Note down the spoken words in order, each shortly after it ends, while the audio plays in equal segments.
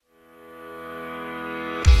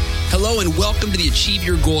Hello and welcome to the Achieve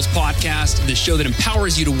Your Goals podcast, the show that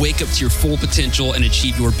empowers you to wake up to your full potential and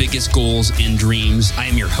achieve your biggest goals and dreams. I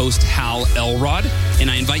am your host, Hal Elrod, and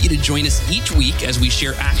I invite you to join us each week as we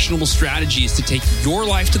share actionable strategies to take your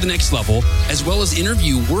life to the next level, as well as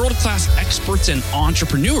interview world-class experts and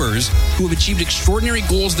entrepreneurs who have achieved extraordinary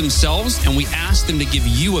goals themselves, and we ask them to give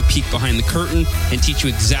you a peek behind the curtain and teach you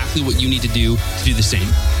exactly what you need to do the same.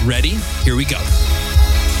 Ready? Here we go.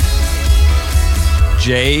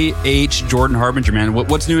 J.H. Jordan Harbinger, man.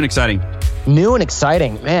 What's new and exciting? New and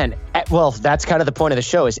exciting, man. Well, that's kind of the point of the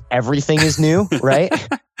show is everything is new, right?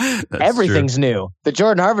 Everything's new. The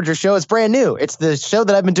Jordan Harbinger show is brand new. It's the show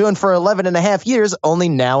that I've been doing for 11 and a half years, only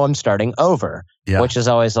now I'm starting over, which is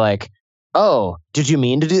always like, oh, did you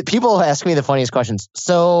mean to do? People ask me the funniest questions.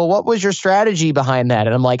 So what was your strategy behind that?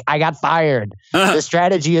 And I'm like, I got fired. The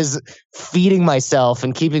strategy is feeding myself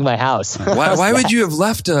and keeping my house. Why would you have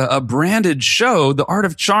left a branded show, The Art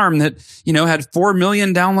of Charm, that, had 4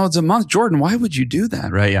 million downloads a month? Jordan, why would you do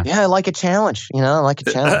that? Right. Yeah. Yeah. I like a challenge. I like a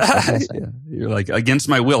challenge. Yeah. You're like, against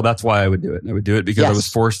my will. That's why I would do it. I would do it because I was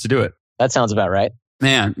forced to do it. That sounds about right.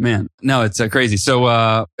 Man. No, it's crazy. So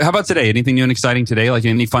how about today? Anything new and exciting today? Like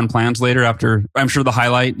any fun plans later after, I'm sure the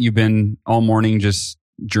highlight, you've been all morning just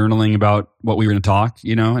journaling about what we were going to talk,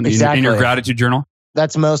 and in your gratitude journal?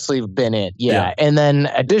 That's mostly been it. Yeah. And then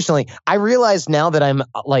additionally, I realize now that I'm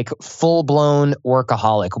like full blown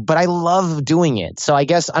workaholic, but I love doing it. So I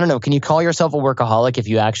guess, I don't know, can you call yourself a workaholic if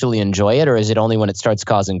you actually enjoy it, or is it only when it starts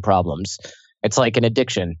causing problems? It's like an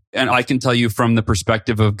addiction. And I can tell you from the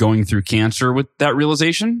perspective of going through cancer with that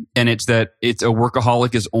realization, and it's that it's a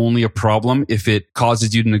workaholic is only a problem if it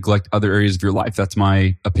causes you to neglect other areas of your life. That's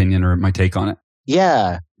my opinion or my take on it.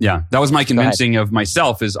 Yeah. Yeah. That was my convincing of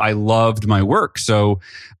myself is I loved my work. So,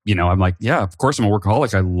 I'm like, yeah, of course I'm a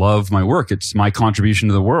workaholic. I love my work. It's my contribution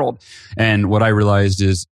to the world. And what I realized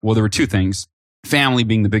is, well, there were two things. Family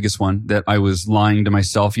being the biggest one, that I was lying to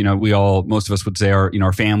myself. Most of us would say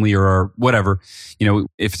our family or our whatever,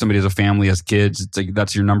 if somebody has a family, has kids, it's like,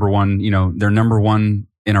 that's your number one, they're number one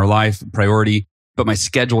in our life priority. But my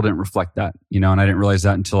schedule didn't reflect that, and I didn't realize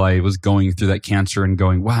that until I was going through that cancer and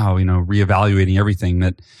going, wow, reevaluating everything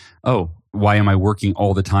that, oh, why am I working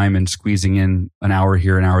all the time and squeezing in an hour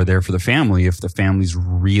here, an hour there for the family if the family's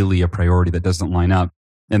really a priority that doesn't line up?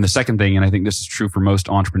 And the second thing, and I think this is true for most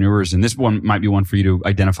entrepreneurs, and this one might be one for you to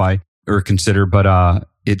identify or consider, but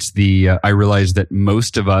it's I realize that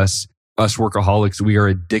most of us workaholics, we are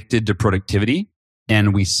addicted to productivity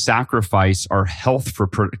and we sacrifice our health for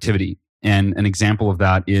productivity. And an example of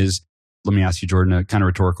that is, let me ask you, Jordan, a kind of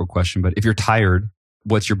rhetorical question, but if you're tired,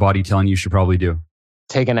 what's your body telling you should probably do?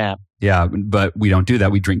 Take a nap. Yeah, but we don't do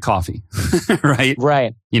that. We drink coffee, right?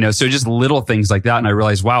 Right. So just little things like that. And I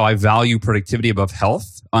realized, wow, I value productivity above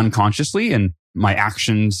health unconsciously, and my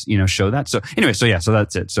actions, show that. So anyway, so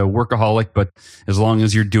that's it. So workaholic, but as long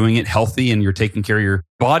as you're doing it healthy and you're taking care of your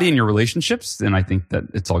body and your relationships, then I think that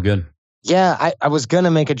it's all good. Yeah, I was going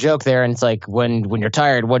to make a joke there, and it's like, when you're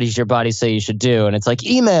tired, what does your body say you should do? And it's like,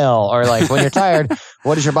 email, or like, when you're tired,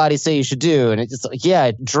 what does your body say you should do? And it's like,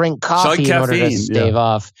 yeah, drink coffee in order to stave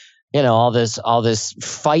off, all this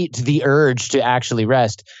fight the urge to actually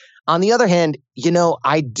rest. On the other hand,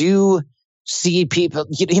 I do see people,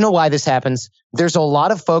 why this happens? There's a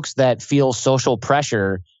lot of folks that feel social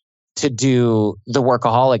pressure to do the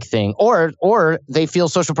workaholic thing, or they feel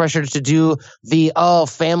social pressure to do the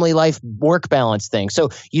family life work balance thing. So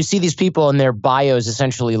you see these people in their bios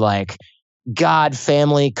essentially like God,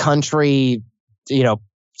 family, country,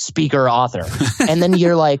 speaker, author. And then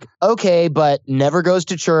you're like, okay, but never goes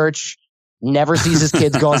to church, never sees his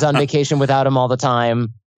kids, goes on vacation without him all the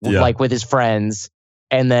time, like with his friends,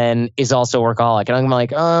 and then is also a workaholic. And I'm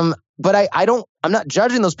like, but I'm not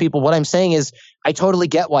judging those people. What I'm saying is I totally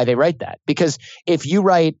get why they write that. Because if you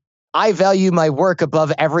write, I value my work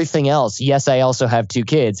above everything else. Yes, I also have 2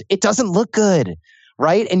 kids. It doesn't look good,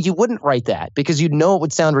 right? And you wouldn't write that because you'd know it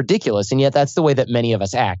would sound ridiculous. And yet that's the way that many of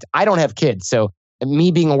us act. I don't have kids. So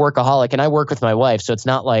me being a workaholic, and I work with my wife. So it's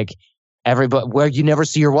not like everybody where you never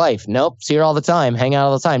see your wife. Nope. See her all the time, hang out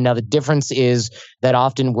all the time. Now the difference is that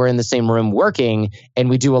often we're in the same room working, and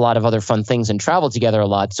we do a lot of other fun things and travel together a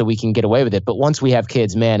lot, so we can get away with it. But once we have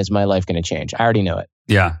kids, man, is my life going to change? I already know it.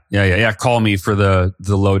 Yeah. Call me for the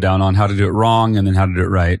lowdown on how to do it wrong and then how to do it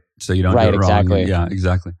right, so you don't do it exactly. wrong. Yeah,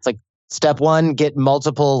 exactly. It's like step 1, get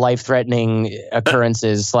multiple life-threatening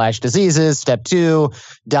occurrences / diseases. Step 2, ...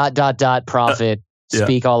 profit.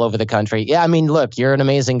 Speak all over the country. Yeah, I mean, look, you're an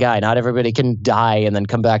amazing guy. Not everybody can die and then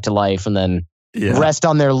come back to life and then rest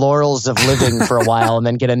on their laurels of living for a while and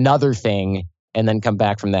then get another thing and then come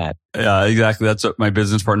back from that. Yeah, exactly. That's what my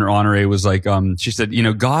business partner, Honore, was like. She said,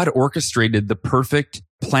 God orchestrated the perfect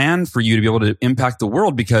plan for you to be able to impact the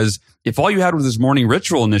world, because if all you had was this morning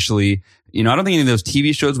ritual initially, I don't think any of those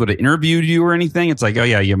TV shows would have interviewed you or anything. It's like, oh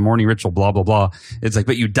yeah, you have morning ritual, blah, blah, blah. It's like,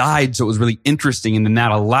 but you died. So it was really interesting. And then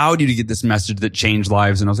that allowed you to get this message that changed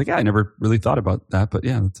lives. And I was like, yeah, I never really thought about that. But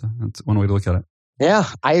yeah, that's one way to look at it. Yeah,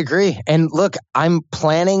 I agree. And look, I'm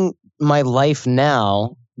planning my life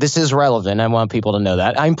now. This is relevant. I want people to know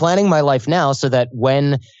that. I'm planning my life now so that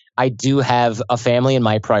when I do have a family and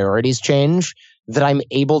my priorities change, that I'm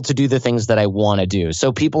able to do the things that I want to do.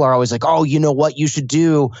 So people are always like, oh, you know what you should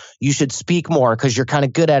do? You should speak more because you're kind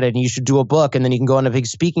of good at it, and you should do a book, and then you can go on a big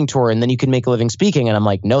speaking tour, and then you can make a living speaking. And I'm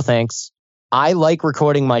like, no, thanks. I like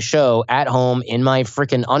recording my show at home in my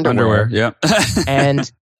freaking underwear. Yeah.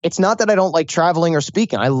 And it's not that I don't like traveling or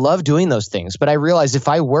speaking. I love doing those things. But I realize if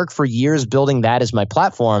I work for years building that as my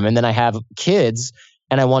platform, and then I have kids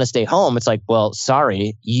and I want to stay home, it's like, well,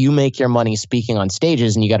 sorry, you make your money speaking on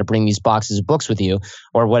stages and you got to bring these boxes of books with you,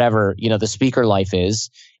 or whatever, the speaker life is.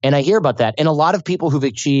 And I hear about that. And a lot of people who've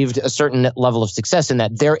achieved a certain level of success in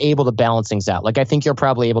that, they're able to balance things out. Like, I think you're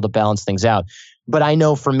probably able to balance things out. But I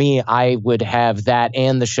know for me, I would have that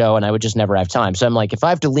and the show, and I would just never have time. So I'm like, if I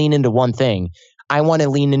have to lean into one thing, I want to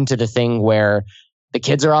lean into the thing where the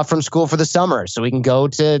kids are off from school for the summer, so we can go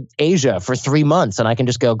to Asia for 3 months, and I can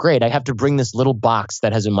just go, great, I have to bring this little box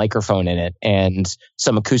that has a microphone in it and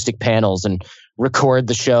some acoustic panels and record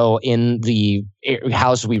the show in the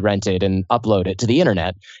house we rented and upload it to the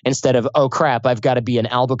internet, instead of, oh crap, I've got to be in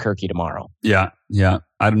Albuquerque tomorrow. Yeah.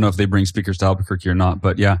 I don't know if they bring speakers to Albuquerque or not,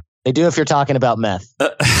 but yeah. They do if you're talking about meth.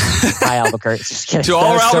 Hi, Albuquerque. Just kidding. To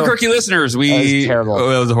all our Albuquerque listeners, that was terrible. Oh,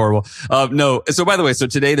 that was horrible. No. So by the way,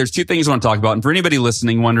 today there's two things I want to talk about. And for anybody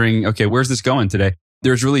listening, wondering, okay, where's this going today?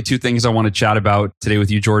 There's really two things I want to chat about today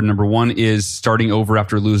with you, Jordan. Number one is starting over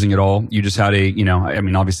after losing it all. You just had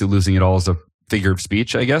obviously losing it all is a figure of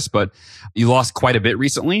speech, I guess, but you lost quite a bit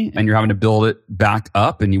recently and you're having to build it back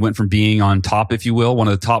up. And you went from being on top, if you will, one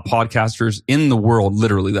of the top podcasters in the world,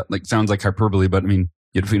 literally. That sounds like hyperbole, but I mean,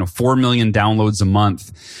 you had 4 million downloads a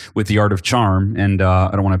month with The Art of Charm. And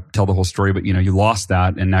I don't want to tell the whole story, but you lost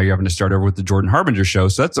that. And now you're having to start over with the Jordan Harbinger show.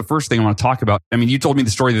 So that's the first thing I want to talk about. I mean, you told me the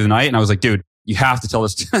story the other night and I was like, dude, you have to tell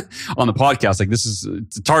this on the podcast. Like,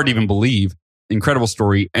 it's hard to even believe. Incredible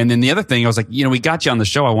story. And then the other thing, I was like, we got you on the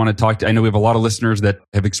show. I want to talk to, I know we have a lot of listeners that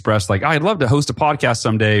have expressed like, I'd love to host a podcast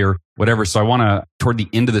someday or whatever. So I want to, toward the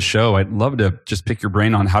end of the show, I'd love to just pick your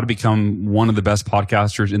brain on how to become one of the best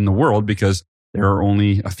podcasters in the world, because there are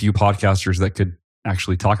only a few podcasters that could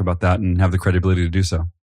actually talk about that and have the credibility to do so.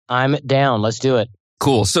 I'm down. Let's do it.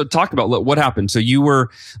 Cool. So talk about what happened. So you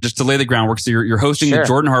were, just to lay the groundwork, so you're hosting the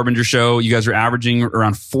Jordan Harbinger show. You guys are averaging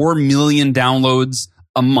around 4 million downloads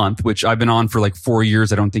a month, which I've been on for like 4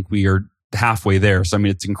 years. I don't think we are halfway there. So, I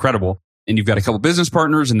mean, it's incredible. And you've got a couple business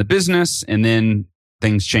partners in the business, and then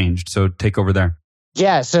things changed. So take over there.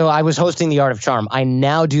 Yeah, so I was hosting The Art of Charm. I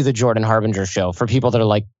now do the Jordan Harbinger show, for people that are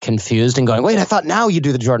like confused and going, wait, I thought now you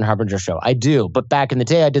do the Jordan Harbinger show. I do. But back in the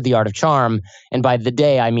day, I did The Art of Charm. And by the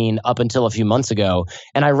day, I mean up until a few months ago.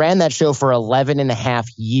 And I ran that show for 11 and a half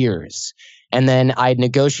years. And then I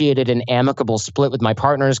negotiated an amicable split with my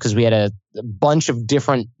partners because we had a bunch of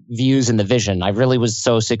different views in the vision. I really was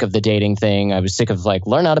so sick of the dating thing. I was sick of like,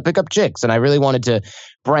 learn how to pick up chicks. And I really wanted to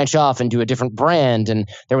branch off and do a different brand. And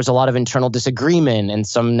there was a lot of internal disagreement and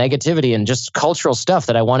some negativity and just cultural stuff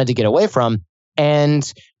that I wanted to get away from.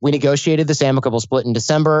 And we negotiated this amicable split in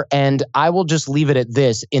December. And I will just leave it at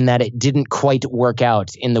this, in that it didn't quite work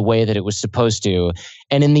out in the way that it was supposed to.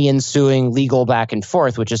 And in the ensuing legal back and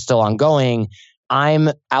forth, which is still ongoing, I'm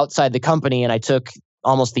outside the company, and I took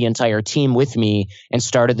almost the entire team with me and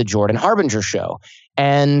started the Jordan Harbinger show.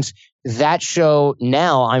 And that show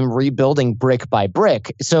now I'm rebuilding brick by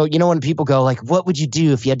brick. So, when people go like, what would you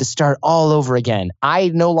do if you had to start all over again? I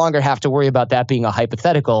no longer have to worry about that being a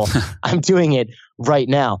hypothetical. I'm doing it right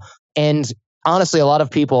now. And honestly, a lot of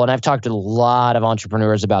people, and I've talked to a lot of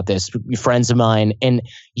entrepreneurs about this, friends of mine, and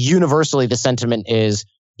universally the sentiment is,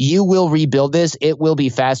 you will rebuild this. It will be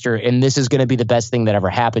faster. And this is going to be the best thing that ever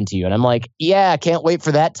happened to you. And I'm like, yeah, I can't wait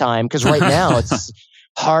for that time. Because right now it's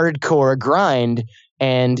hardcore grind.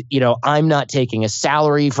 And, I'm not taking a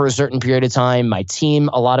salary for a certain period of time. My team,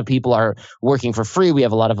 a lot of people are working for free. We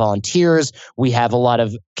have a lot of volunteers. We have a lot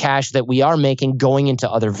of cash that we are making going into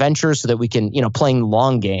other ventures so that we can, playing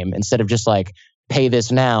long game instead of just like pay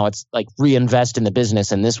this now. It's like reinvest in the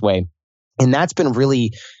business in this way. And that's been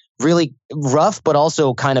really, really rough, but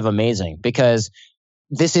also kind of amazing, because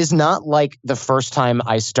this is not like the first time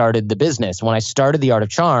I started the business. When I started The Art of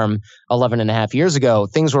Charm 11 and a half years ago,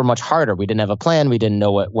 things were much harder. We didn't have a plan. We didn't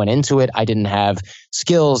know what went into it. I didn't have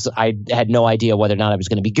skills. I had no idea whether or not I was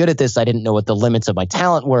going to be good at this. I didn't know what the limits of my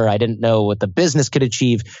talent were. I didn't know what the business could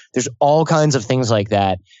achieve. There's all kinds of things like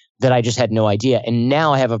that I just had no idea. And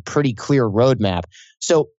now I have a pretty clear roadmap.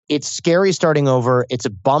 So it's scary starting over. It's a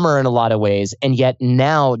bummer in a lot of ways. And yet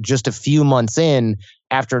now, just a few months in,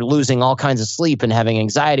 after losing all kinds of sleep and having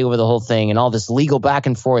anxiety over the whole thing and all this legal back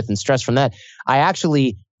and forth and stress from that, I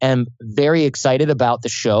actually am very excited about the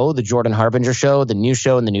show, the Jordan Harbinger show, the new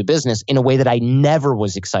show and the new business in a way that I never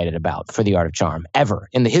was excited about for The Art of Charm ever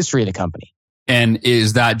in the history of the company. And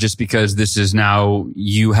is that just because this is now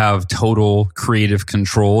you have total creative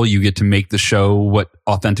control? You get to make the show what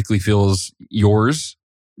authentically feels yours?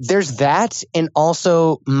 There's that. And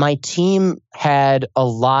also my team had a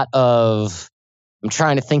lot of, I'm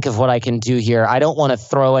trying to think of what I can do here. I don't want to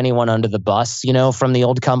throw anyone under the bus, from the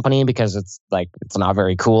old company because it's not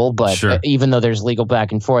very cool. But sure. Even though there's legal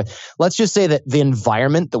back and forth, let's just say that the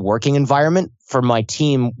environment, the working environment for my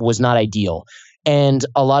team was not ideal. And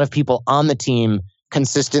a lot of people on the team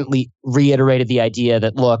consistently reiterated the idea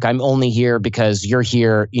that, look, I'm only here because you're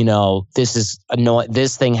here. This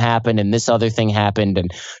thing happened and this other thing happened.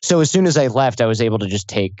 And so as soon as I left, I was able to just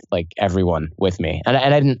take everyone with me.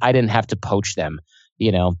 And I didn't have to poach them.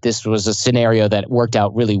 This was a scenario that worked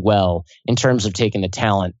out really well in terms of taking the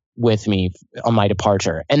talent with me on my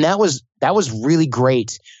departure. And that was really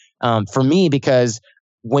great for me, because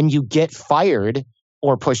when you get fired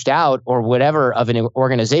or pushed out or whatever of an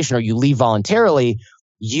organization, or you leave voluntarily,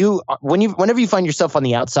 whenever you find yourself on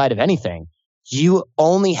the outside of anything, you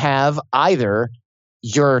only have either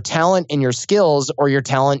your talent and your skills or your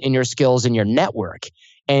talent and your skills and your network.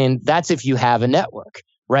 And that's if you have a network,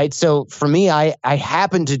 right? So for me, I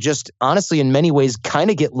happen to just honestly, in many ways, kind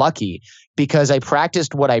of get lucky because I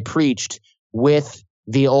practiced what I preached with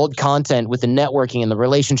the old content, with the networking and the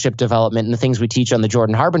relationship development and the things we teach on the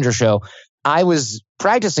Jordan Harbinger show. I was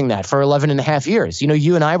practicing that for 11 and a half years.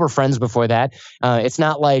 You and I were friends before that. It's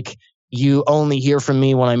not like you only hear from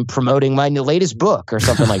me when I'm promoting my latest book or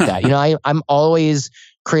something like that. I'm always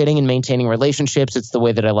creating and maintaining relationships. It's the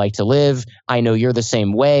way that I like to live. I know you're the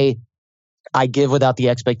same way. I give without the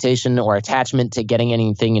expectation or attachment to getting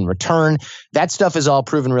anything in return. That stuff is all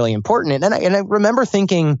proven really important. And I remember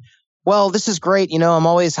thinking, well, this is great. I'm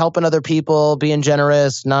always helping other people, being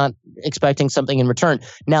generous, not expecting something in return.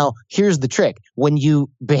 Now, here's the trick. When you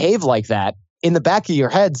behave like that, in the back of your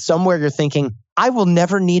head, somewhere you're thinking, I will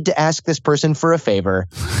never need to ask this person for a favor,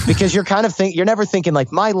 because you're never thinking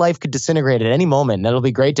my life could disintegrate at any moment and it'll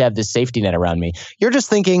be great to have this safety net around me. You're just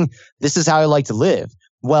thinking, this is how I like to live.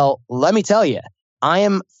 Well, let me tell you, I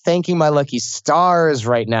am thanking my lucky stars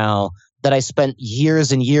right now that I spent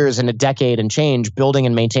years and years and a decade and change building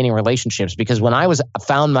and maintaining relationships, because when I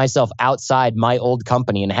found myself outside my old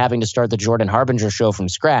company and having to start the Jordan Harbinger show from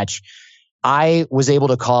scratch, I was able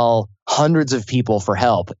to call hundreds of people for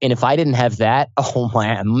help. And if I didn't have that, oh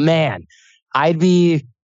man,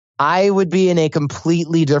 I would be in a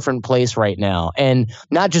completely different place right now. And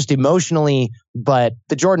not just emotionally, but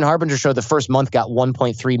the Jordan Harbinger show, the first month got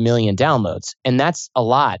 1.3 million downloads. And that's a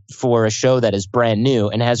lot for a show that is brand new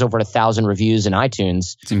and has over 1,000 reviews in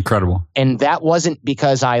iTunes. It's incredible. And that wasn't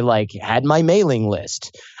because I had my mailing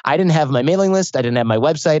list. I didn't have my mailing list. I didn't have my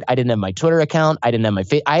website. I didn't have my Twitter account. I didn't have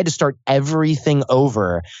I had to start everything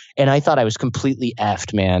over. And I thought I was completely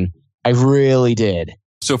effed, man. I really did.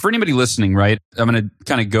 So for anybody listening, right, I'm going to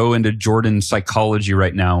kind of go into Jordan's psychology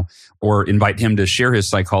right now, or invite him to share his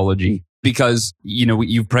psychology, because,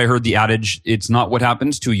 you've probably heard the adage, it's not what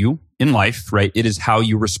happens to you in life, right? It is how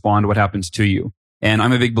you respond to what happens to you. And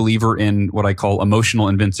I'm a big believer in what I call emotional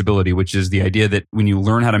invincibility, which is the idea that when you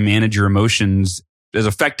learn how to manage your emotions as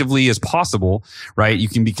effectively as possible, right, you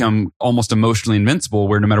can become almost emotionally invincible,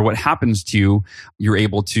 where no matter what happens to you, you're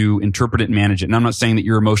able to interpret it and manage it. And I'm not saying that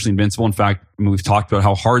you're emotionally invincible. In fact, we've talked about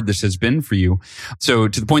how hard this has been for you. So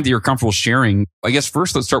to the point that you're comfortable sharing, I guess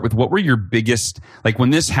first let's start with, what were your biggest,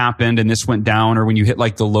 when this happened and this went down, or when you hit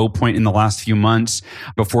the low point in the last few months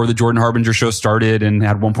before the Jordan Harbinger show started and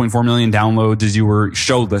had 1.4 million downloads, as you were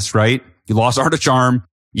showless, right? You lost Art of Charm.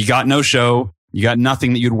 You got no show. You got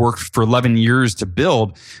nothing that you'd worked for 11 years to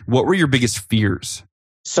build. What were your biggest fears?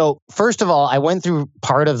 So first of all, I went through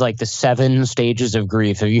part of the 7 stages of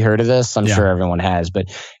grief. Have you heard of this? I'm sure everyone has. But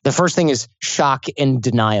the first thing is shock and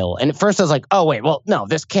denial. And at first I was like, oh, wait, well, no,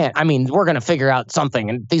 this can't. I mean, we're going to figure out something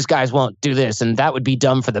and these guys won't do this. And that would be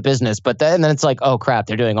dumb for the business. But then it's like, oh, crap,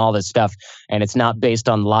 they're doing all this stuff. And it's not based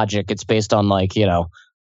on logic. It's based on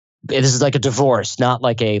this is like a divorce, not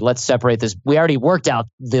like a let's separate this. We already worked out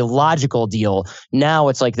the logical deal. Now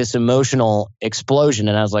it's like this emotional explosion.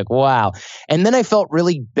 And I was like, wow. And then I felt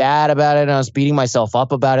really bad about it. And I was beating myself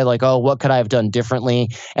up about it. Like, oh, what could I have done differently?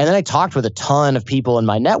 And then I talked with a ton of people in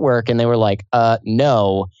my network and they were like,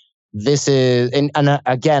 no, this is, and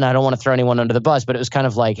again, I don't want to throw anyone under the bus, but it was kind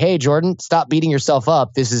of like, hey, Jordan, stop beating yourself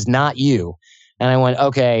up. This is not you. And I went,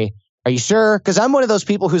 okay, are you sure? Because I'm one of those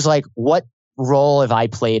people who's like, what role have I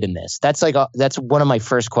played in this? That's like that's one of my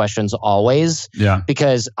first questions always. Yeah.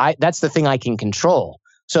 Because that's the thing I can control.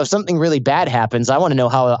 So if something really bad happens, I want to know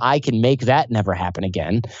how I can make that never happen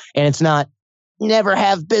again. And it's not never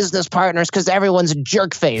have business partners because everyone's a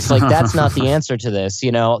jerk face. Like that's not the answer to this.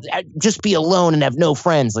 You know, just be alone and have no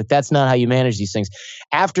friends. Like that's not how you manage these things.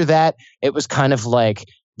 After that, it was kind of like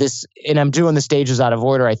this, and I'm doing the stages out of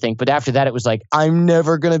order, I think. But after that, it was like, I'm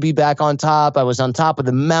never going to be back on top. I was on top of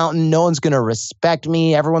the mountain. No one's going to respect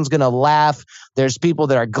me. Everyone's going to laugh. There's people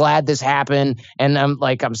that are glad this happened. And I'm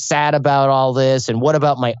sad about all this. And what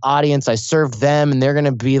about my audience? I served them and they're going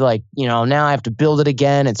to be like, you know, now I have to build it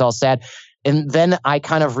again. It's all sad. And then I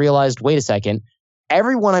kind of realized, wait a second,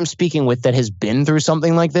 everyone I'm speaking with that has been through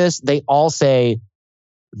something like this, they all say,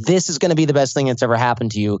 this is going to be the best thing that's ever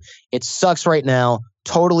happened to you. It sucks right now.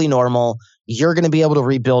 Totally normal. You're going to be able to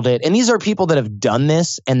rebuild it. And these are people that have done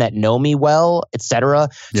this and that know me well, etc.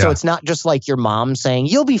 Yeah. So it's not just like your mom saying,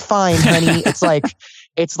 you'll be fine, honey.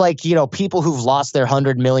 It's like, you know, people who've lost their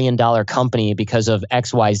 $100 million company because of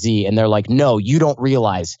XYZ. And they're like, no, you don't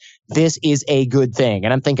realize this is a good thing.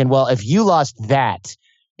 And I'm thinking, well, if you lost that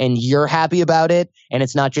and you're happy about it, and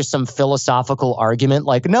it's not just some philosophical argument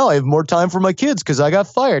like, no, I have more time for my kids because I got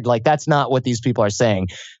fired. Like, that's not what these people are saying.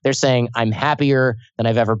 They're saying, I'm happier than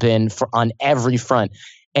I've ever been on every front.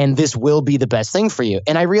 And this will be the best thing for you.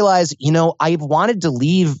 And I realized, you know, I wanted to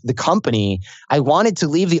leave the company. I wanted to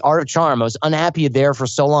leave the Art of Charm. I was unhappy there for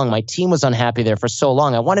so long. My team was unhappy there for so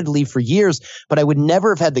long. I wanted to leave for years, but I would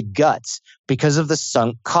never have had the guts because of the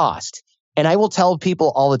sunk cost. And I will tell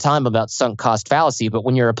people all the time about sunk cost fallacy, but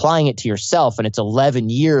when you're applying it to yourself and it's 11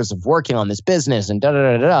 years of working on this business and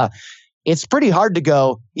it's pretty hard to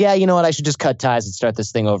go, yeah, you know what, I should just cut ties and start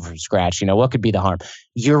this thing over from scratch. You know, what could be the harm?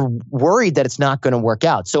 You're worried that it's not going to work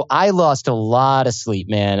out. So I lost a lot of sleep,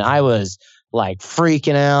 man. I was like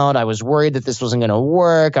freaking out. I was worried that this wasn't going to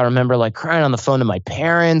work. I remember like crying on the phone to my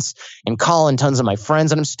parents and calling tons of my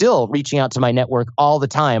friends. And I'm still reaching out to my network all the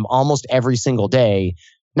time, almost every single day.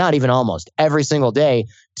 Not even almost every single day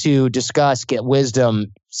to discuss, get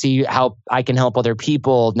wisdom, see how I can help other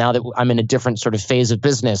people now that I'm in a different sort of phase of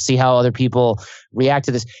business, see how other people react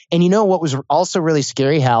to this. And you know what was also really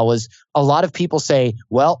scary, Hal, was a lot of people say,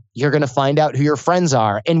 well, you're going to find out who your friends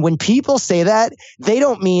are. And when people say that, they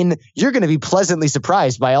don't mean you're going to be pleasantly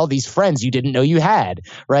surprised by all these friends you didn't know you had,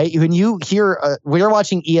 right? When you hear, when you're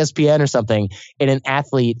watching ESPN or something and an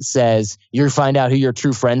athlete says you find out who your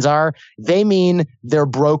true friends are, they mean they're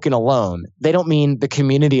broken alone. They don't mean the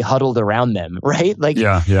community huddled around them, right? Like,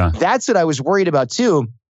 yeah. That's what I was worried about too.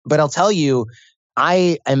 But I'll tell you,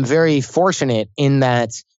 I am very fortunate in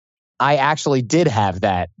that I actually did have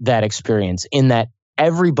that experience, in that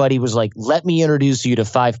everybody was like, let me introduce you to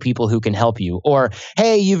 5 people who can help you. Or,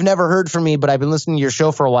 hey, you've never heard from me, but I've been listening to your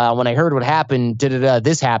show for a while. When I heard what happened,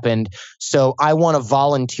 this happened. So I want to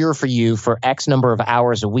volunteer for you for X number of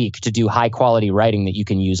hours a week to do high quality writing that you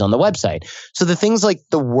can use on the website. So the things like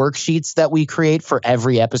the worksheets that we create for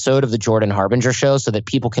every episode of the Jordan Harbinger Show so that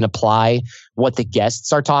people can apply what the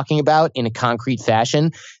guests are talking about in a concrete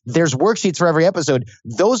fashion. There's worksheets for every episode.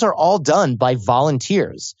 Those are all done by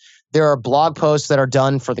volunteers. There are blog posts that are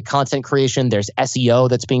done for the content creation. There's SEO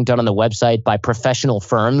that's being done on the website by professional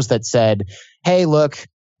firms that said, hey, look,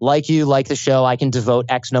 like the show, I can devote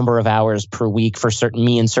X number of hours per week for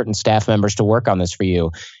me and certain staff members to work on this for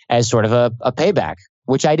you as sort of a payback,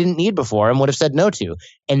 which I didn't need before and would have said no to.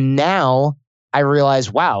 And now I realize,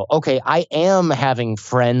 wow, okay, I am having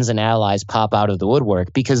friends and allies pop out of the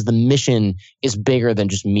woodwork because the mission is bigger than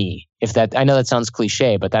just me. I know that sounds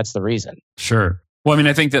cliche, but that's the reason. Sure. Well, I mean,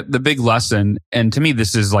 I think that the big lesson, and to me,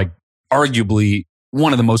 this is like arguably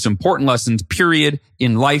one of the most important lessons, period,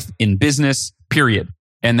 in life, in business, period.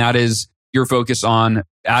 And that is your focus on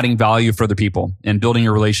adding value for other people and building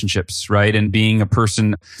your relationships, right? And being a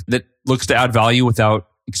person that looks to add value without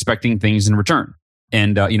expecting things in return.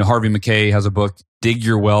 And, Harvey Mackay has a book, Dig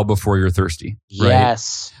Your Well Before You're Thirsty. Right?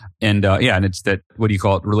 Yes. And and it's that, what do you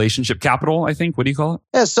call it? Relationship capital, I think. What do you call it?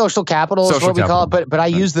 Yeah, social capital is what we call it. But I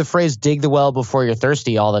use the phrase dig the well before you're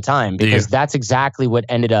thirsty all the time because that's exactly what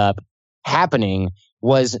ended up happening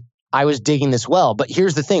was I was digging this well. But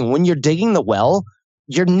here's the thing. When you're digging the well,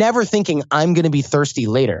 you're never thinking I'm going to be thirsty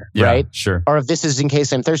later, right? Sure. Or if this is in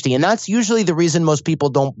case I'm thirsty. And that's usually the reason most people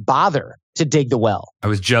don't bother to dig the well. I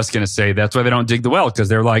was just going to say that's why they don't dig the well, because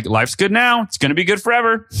they're like, life's good now. It's going to be good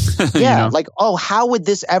forever. Yeah. Like, oh, how would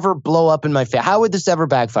this ever blow up in my face? How would this ever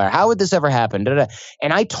backfire? How would this ever happen? Da-da-da.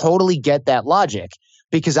 And I totally get that logic,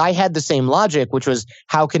 because I had the same logic, which was,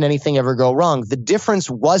 how can anything ever go wrong? The difference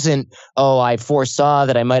wasn't, oh, I foresaw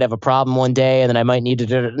that I might have a problem one day and then I might need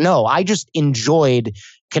to. No, I just enjoyed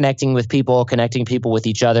connecting with people, connecting people with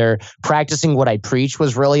each other. Practicing what I preach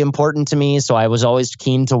was really important to me. So I was always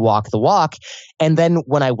keen to walk the walk. And then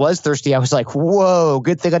when I was thirsty, I was like, whoa,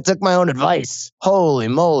 good thing I took my own advice. Holy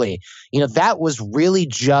moly. That was really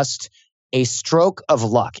just a stroke of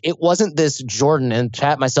luck. It wasn't this Jordan and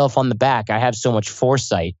pat myself on the back, I have so much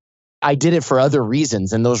foresight. I did it for other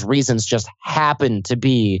reasons, and those reasons just happened to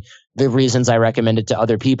be the reasons I recommended to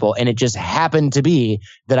other people. And it just happened to be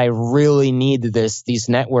that I really need these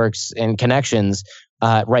networks and connections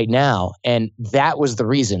right now. And that was the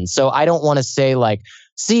reason. So I don't want to say like,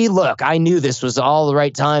 see, look, I knew this was all the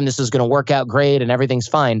right time. This was going to work out great and everything's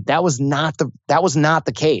fine. That was not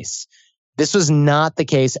the case. This was not the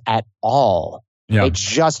case at all. Yeah. It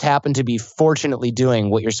just happened to be fortunately doing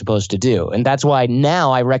what you're supposed to do. And that's why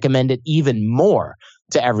now I recommend it even more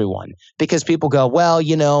to everyone, because people go, well,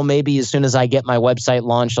 maybe as soon as I get my website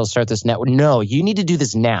launched, I'll start this network. No, you need to do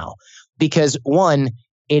this now, because one,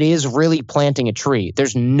 it is really planting a tree.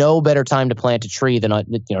 There's no better time to plant a tree than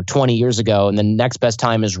 20 years ago. And the next best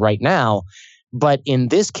time is right now. But in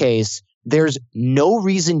this case, there's no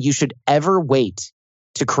reason you should ever wait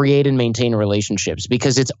to create and maintain relationships,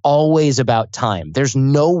 because it's always about time. There's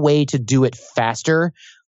no way to do it faster.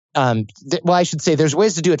 I should say there's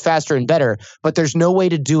ways to do it faster and better, but there's no way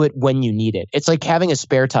to do it when you need it. It's like having a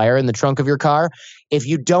spare tire in the trunk of your car. If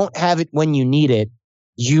you don't have it when you need it,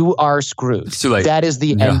 you are screwed. It's too late. That is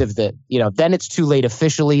the end of then it's too late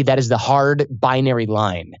officially. That is the hard binary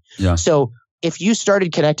line. Yeah. So if you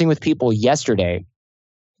started connecting with people yesterday,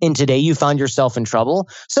 and today you found yourself in trouble,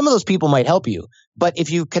 some of those people might help you. But if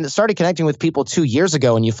you started connecting with people 2 years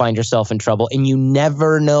ago and you find yourself in trouble and you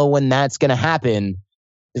never know when that's going to happen,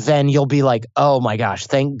 then you'll be like, oh my gosh,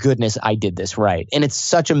 thank goodness I did this right. And it's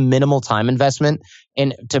such a minimal time investment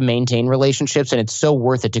to maintain relationships, and it's so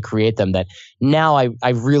worth it to create them that now I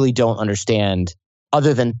really don't understand,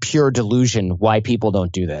 other than pure delusion, why people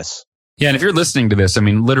don't do this. Yeah, and if you're listening to this,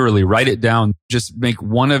 literally write it down. Just make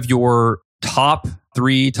one of your top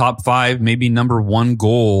 3, top 5, maybe number 1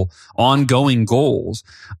 goal, ongoing goals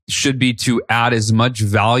should be to add as much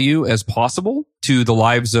value as possible to the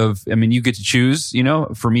lives of, you get to choose,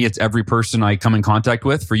 for me, it's every person I come in contact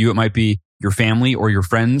with. For you, it might be your family or your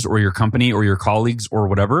friends or your company or your colleagues or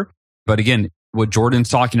whatever. But again, what Jordan's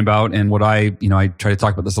talking about, and what I try to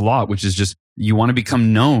talk about this a lot, which is just, you want to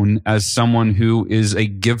become known as someone who is a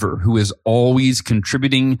giver, who is always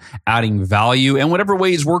contributing, adding value, and whatever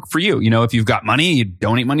ways work for you. If you've got money, you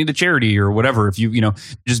donate money to charity or whatever. If you,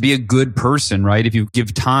 just be a good person, right? If you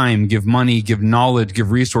give time, give money, give knowledge,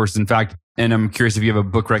 give resources. In fact, and I'm curious if you have a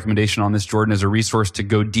book recommendation on this, Jordan, as a resource to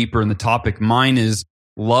go deeper in the topic. Mine is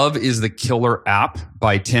Love is the Killer App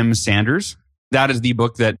by Tim Sanders. That is the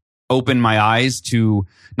book that opened my eyes to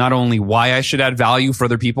not only why I should add value for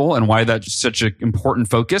other people and why that's such an important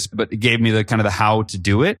focus, but it gave me the kind of the how to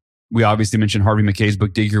do it. We obviously mentioned Harvey Mackay's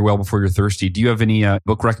book, Dig Your Well Before You're Thirsty. Do you have any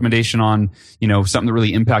book recommendation on, something that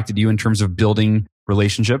really impacted you in terms of building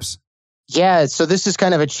relationships? Yeah, so this is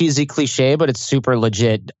kind of a cheesy cliche, but it's super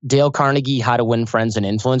legit. Dale Carnegie, How to Win Friends and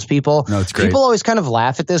Influence People. No, it's great. People always kind of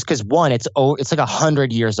laugh at this because, one, it's like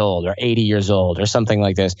 100 years old or 80 years old or something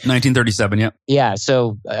like this. 1937, yeah. Yeah,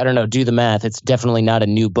 so I don't know, do the math. It's definitely not a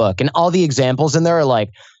new book. And all the examples in there are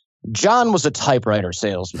like, John was a typewriter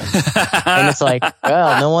salesman. And it's like,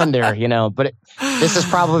 well, no wonder, but this is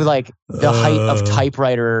probably like the height of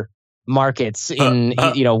typewriter markets in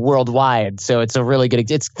worldwide. So it's a really good,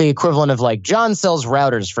 it's the equivalent of like John sells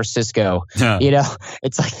routers for Cisco.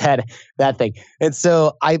 It's like that thing. And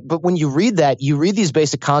so but when you read that, you read these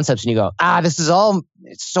basic concepts and you go, this is all,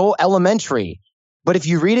 it's so elementary. But if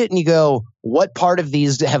you read it and you go, what part of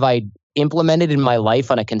these have I implemented in my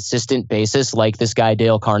life on a consistent basis, like this guy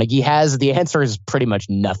Dale Carnegie has? The answer is pretty much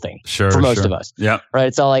nothing for most of us. Yeah. Right.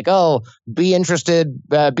 It's all like, be interesting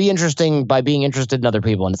by being interested in other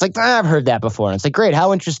people. And it's like, I've heard that before. And it's like, great.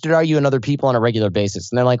 How interested are you in other people on a regular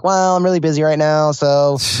basis? And they're like, well, I'm really busy right now.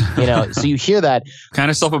 So, so you hear that.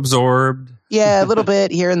 Kind of self-absorbed. Yeah, a little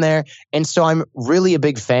bit here and there. And so I'm really a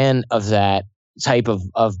big fan of that type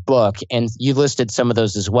of book. And you listed some of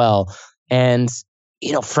those as well. And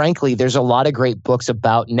frankly, there's a lot of great books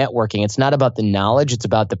about networking. It's not about the knowledge, it's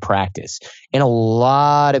about the practice. And a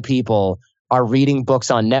lot of people are reading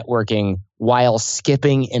books on networking while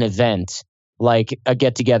skipping an event like a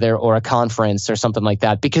get-together or a conference or something like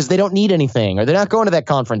that because they don't need anything, or they're not going to that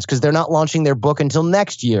conference because they're not launching their book until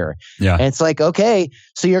next year. Yeah. And it's like, okay,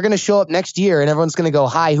 so you're going to show up next year and everyone's going to go,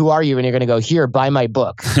 hi, who are you? And you're going to go, here, buy my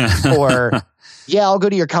book. Or, yeah, I'll go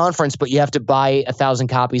to your conference, but you have to buy 1,000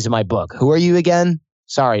 copies of my book. Who are you again?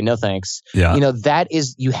 Sorry, no thanks. Yeah.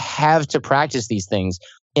 You have to practice these things.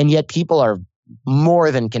 And yet people are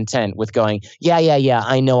more than content with going, yeah,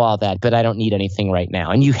 I know all that, but I don't need anything right now.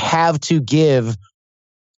 And you have to give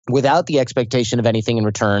without the expectation of anything in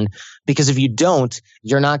return, because if you don't,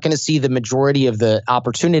 you're not going to see the majority of the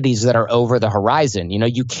opportunities that are over the horizon.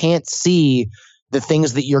 You can't see the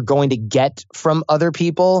things that you're going to get from other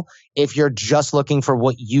people if you're just looking for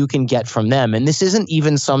what you can get from them. And this isn't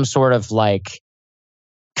even some sort of like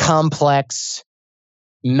complex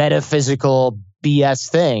metaphysical BS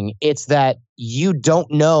thing. It's that you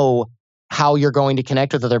don't know how you're going to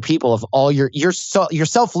connect with other people if all you're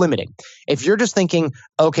self-limiting. If you're just thinking,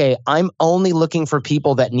 okay, I'm only looking for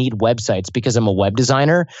people that need websites because I'm a web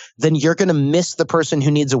designer, then you're going to miss the person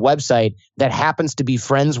who needs a website that happens to be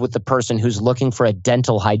friends with the person who's looking for a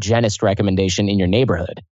dental hygienist recommendation in your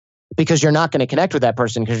neighborhood. Because you're not going to connect with that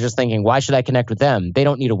person because you're just thinking, why should I connect with them? They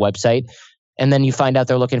don't need a website. And then you find out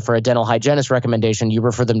they're looking for a dental hygienist recommendation. You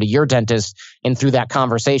refer them to your dentist. And through that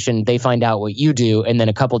conversation, they find out what you do. And then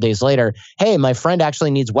a couple days later, hey, my friend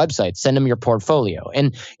actually needs websites. Send them your portfolio.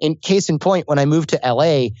 And in case in point, when I moved to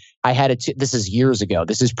LA, I had this is years ago.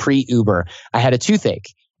 This is pre-Uber. I had a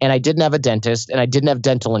toothache. And I didn't have a dentist, and I didn't have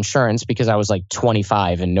dental insurance because I was like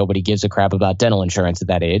 25 and nobody gives a crap about dental insurance at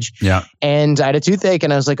that age. Yeah. And I had a toothache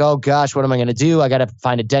and I was like, oh gosh, what am I going to do? I got to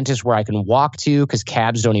find a dentist where I can walk to because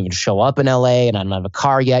cabs don't even show up in LA, and I don't have a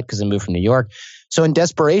car yet because I moved from New York. So in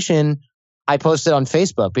desperation, I posted on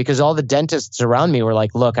Facebook because all the dentists around me were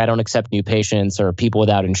like, look, I don't accept new patients or people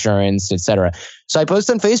without insurance, et cetera. So I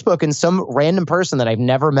posted on Facebook, and some random person that I've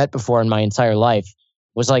never met before in my entire life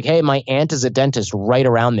was like, hey, my aunt is a dentist right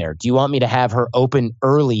around there. Do you want me to have her open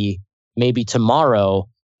early, maybe tomorrow,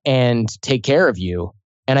 and take care of you?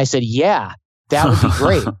 And I said, yeah, that would be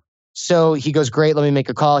great. So he goes, great, let me make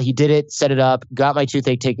a call. He did it, set it up, got my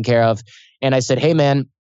toothache taken care of. And I said, hey, man,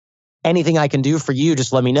 anything I can do for you,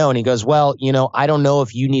 just let me know. And he goes, well, I don't know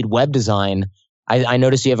if you need web design. I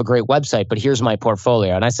noticed you have a great website, but here's my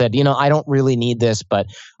portfolio. And I said, I don't really need this, but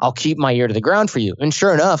I'll keep my ear to the ground for you. And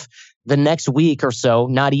sure enough, the next week or so,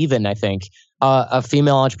 not even, I think, a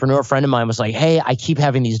female entrepreneur friend of mine was like, hey, I keep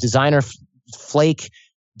having these designer flake.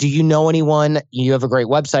 Do you know anyone? You have a great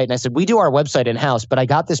website. And I said, we do our website in-house, but I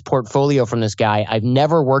got this portfolio from this guy. I've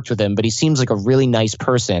never worked with him, but he seems like a really nice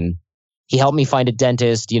person. He helped me find a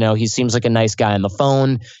dentist. He seems like a nice guy on the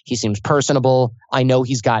phone. He seems personable. I know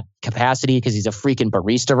he's got capacity because he's a freaking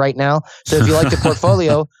barista right now. So if you like the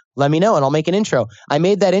portfolio, let me know and I'll make an intro. I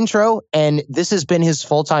made that intro, and this has been his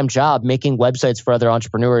full-time job, making websites for other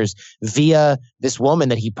entrepreneurs via this woman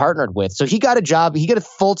that he partnered with. So he got a job. He got a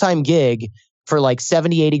full-time gig for like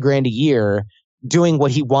 70, 80 grand a year doing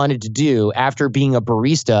what he wanted to do after being a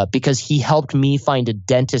barista because he helped me find a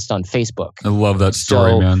dentist on Facebook. I love that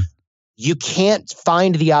story, man. You can't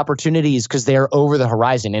find the opportunities because they're over the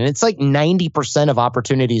horizon. And it's like 90% of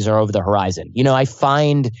opportunities are over the horizon. I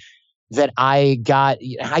find that I got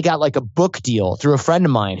like a book deal through a friend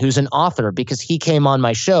of mine who's an author because he came on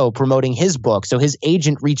my show promoting his book. So his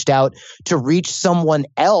agent reached out to reach someone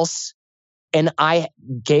else, and I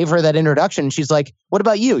gave her that introduction. She's like, what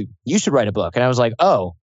about you? You should write a book. And I was like,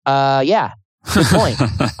 yeah, good point.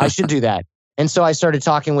 I should do that. And so I started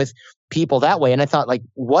talking with people that way. And I thought, like,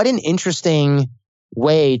 what an interesting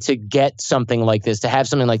way to get something like this, to have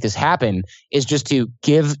something like this happen, is just to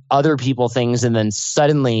give other people things and then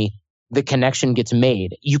suddenly the connection gets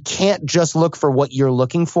made. You can't just look for what you're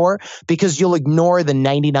looking for because you'll ignore the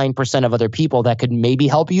 99% of other people that could maybe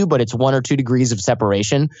help you, but it's 1 or 2 degrees of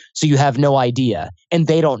separation. So you have no idea, and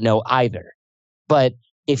they don't know either. But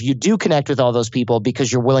if you do connect with all those people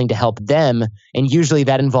because you're willing to help them, and usually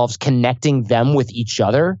that involves connecting them with each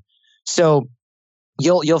other, so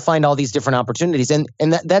you'll find all these different opportunities. And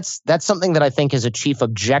that's something that I think is a chief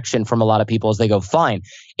objection from a lot of people, is they go, fine,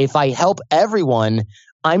 if I help everyone,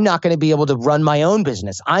 I'm not going to be able to run my own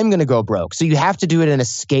business. I'm going to go broke. So you have to do it in a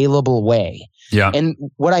scalable way. Yeah. And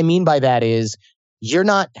what I mean by that is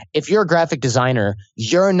if you're a graphic designer,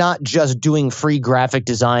 you're not just doing free graphic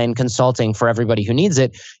design consulting for everybody who needs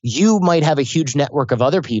it. You might have a huge network of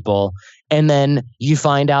other people. And then you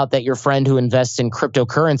find out that your friend who invests in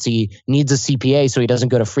cryptocurrency needs a CPA so he doesn't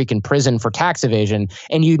go to freaking prison for tax evasion.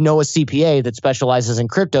 And you know a CPA that specializes in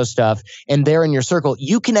crypto stuff, and they're in your circle.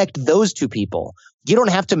 You connect those two people. You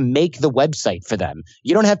don't have to make the website for them.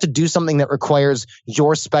 You don't have to do something that requires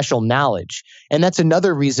your special knowledge. And that's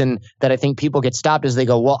another reason that I think people get stopped is they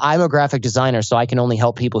go, well, I'm a graphic designer, so I can only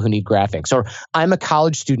help people who need graphics. Or I'm a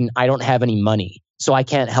college student, I don't have any money, so I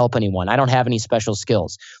can't help anyone. I don't have any special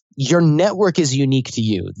skills. Your network is unique to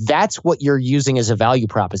you. That's what you're using as a value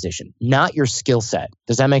proposition, not your skill set.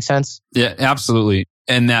 Does that make sense? Yeah, absolutely.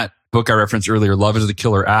 And that book I referenced earlier, Love is the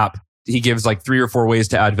Killer App, he gives like 3 or 4 ways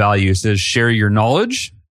to add value. He says, share your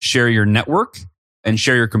knowledge, share your network, and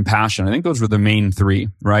share your compassion. I think those were the main 3,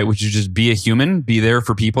 right? Which is just be a human, be there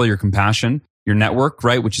for people, your compassion, your network,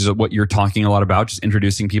 right? Which is what you're talking a lot about, just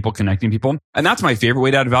introducing people, connecting people. And that's my favorite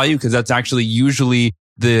way to add value because that's actually usually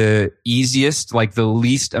the easiest, like the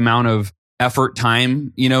least amount of effort,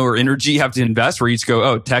 time, or energy you have to invest, where you just go,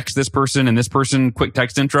 oh, text this person and this person, quick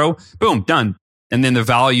text intro, boom, done. And then the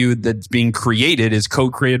value that's being created is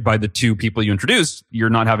co-created by the 2 people you introduced. You're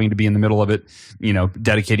not having to be in the middle of it,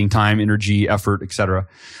 dedicating time, energy, effort, etc.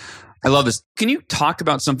 I love this. Can you talk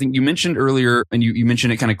about something you mentioned earlier, and you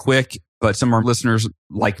mentioned it kind of quick, but some of our listeners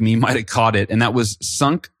like me might have caught it, and that was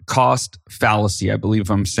sunk cost fallacy. I believe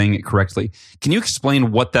I'm saying it correctly. Can you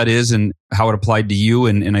explain what that is and how it applied to you?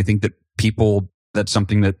 And I think that that's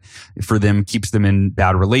something that for them keeps them in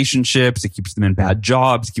bad relationships. It keeps them in bad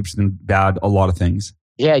jobs, keeps them in bad a lot of things.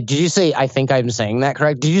 Yeah. Did you say, I think I'm saying that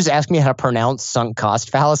correct? Did you just ask me how to pronounce sunk cost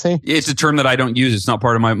fallacy? It's a term that I don't use. It's not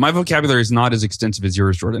part of my vocabulary is not as extensive as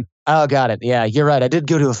yours, Jordan. Oh, got it. Yeah, you're right. I did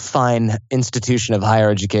go to a fine institution of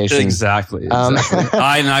higher education. Exactly.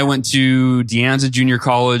 I went to De Anza Junior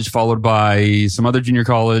College, followed by some other junior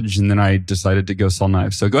college. And then I decided to go sell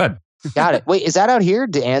knives. So go ahead. Got it. Wait, is that out here,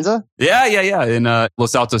 De Anza? Yeah. In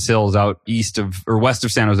Los Altos Hills, out west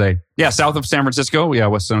of San Jose. Yeah, south of San Francisco. Yeah,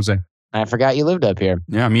 west of San Jose. I forgot you lived up here.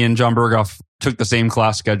 Yeah, me and John Berghoff took the same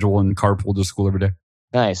class schedule and carpooled to school every day.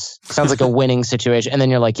 Nice. Sounds like a winning situation. And then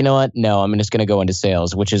you're like, you know what? No, I'm just going to go into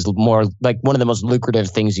sales, which is more like one of the most lucrative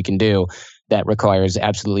things you can do that requires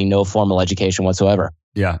absolutely no formal education whatsoever.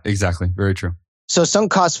 Yeah, exactly. Very true. So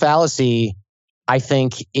sunk cost fallacy, I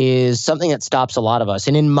think, is something that stops a lot of us.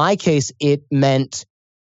 And in my case, it meant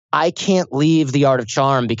I can't leave the art of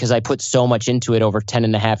charm because I put so much into it over 10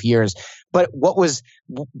 and a half years. But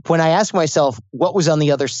when I asked myself, what was on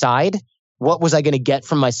the other side? What was I going to get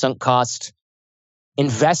from my sunk cost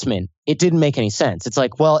investment? It didn't make any sense. It's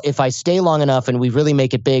like, well, if I stay long enough and we really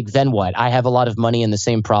make it big, then what? I have a lot of money and the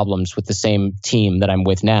same problems with the same team that I'm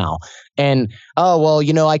with now. And, oh,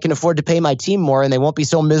 well, I can afford to pay my team more and they won't be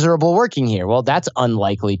so miserable working here. Well, that's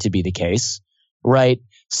unlikely to be the case, right?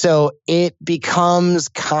 So it becomes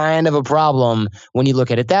kind of a problem when you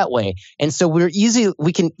look at it that way. And so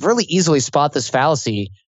we can really easily spot this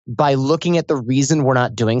fallacy by looking at the reason we're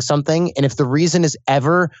not doing something. And if the reason is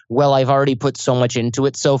ever, well, I've already put so much into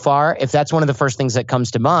it so far, if that's one of the first things that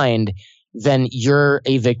comes to mind, then you're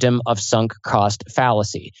a victim of sunk cost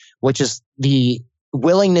fallacy, which is the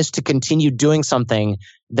willingness to continue doing something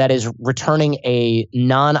that is returning a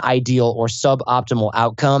non-ideal or suboptimal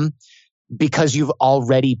outcome because you've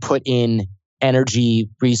already put in energy,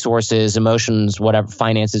 resources, emotions, whatever,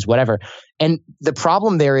 finances, whatever. And the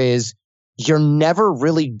problem there is you're never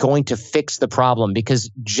really going to fix the problem because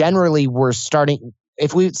generally we're starting,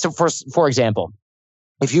 for example,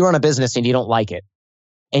 if you run a business and you don't like it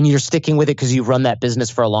and you're sticking with it because you've run that business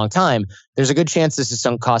for a long time, there's a good chance this is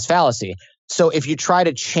sunk cost fallacy. So if you try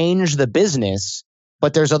to change the business,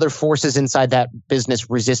 but there's other forces inside that business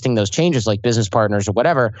resisting those changes, like business partners or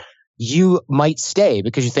whatever, you might stay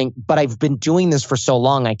because you think, but I've been doing this for so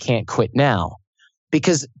long, I can't quit now.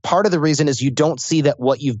 Because part of the reason is you don't see that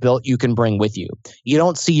what you've built you can bring with you. You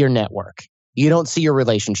don't see your network. You don't see your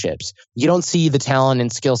relationships. You don't see the talent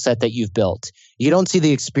and skill set that you've built. You don't see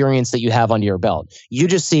the experience that you have under your belt. You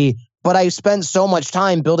just see, but I spend so much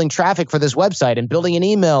time building traffic for this website and building an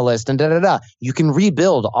email list and da-da-da. You can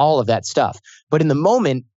rebuild all of that stuff. But in the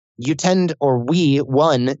moment,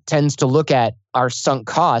 one tends to look at our sunk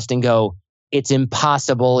cost and go, it's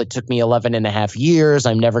impossible. It took me 11 and a half years.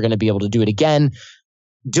 I'm never going to be able to do it again.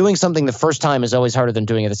 Doing something the first time is always harder than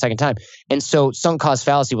doing it the second time. And so sunk cost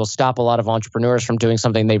fallacy will stop a lot of entrepreneurs from doing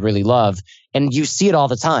something they really love. And you see it all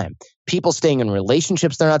the time. People staying in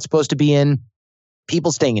relationships they're not supposed to be in.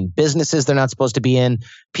 people staying in businesses they're not supposed to be in,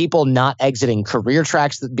 people not exiting career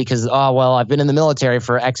tracks because, oh, well, I've been in the military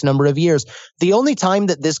for X number of years. The only time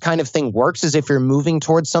that this kind of thing works is if you're moving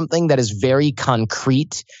towards something that is very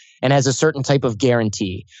concrete and has a certain type of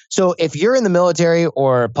guarantee. So if you're in the military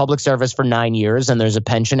or public service for 9 years and there's a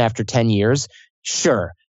pension after 10 years,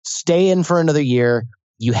 sure, stay in for another year.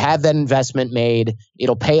 You have that investment made.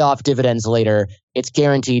 It'll pay off dividends later. It's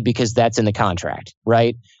guaranteed because that's in the contract,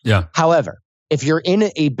 right? Yeah. However, if you're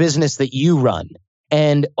in a business that you run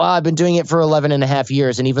and I've been doing it for 11 and a half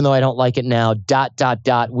years, and even though I don't like it now, ...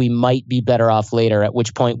 we might be better off later, at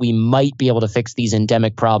which point we might be able to fix these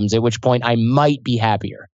endemic problems, at which point I might be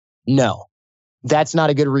happier. No, that's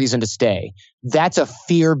not a good reason to stay. That's a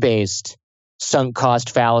fear-based sunk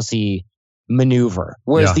cost fallacy maneuver.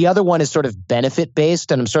 Whereas the other one is sort of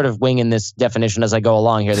benefit-based, and I'm sort of winging this definition as I go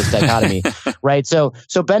along here, this dichotomy, right? So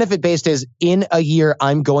benefit-based is in a year,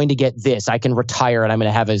 I'm going to get this. I can retire and I'm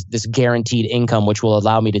going to have this guaranteed income, which will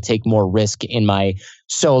allow me to take more risk in my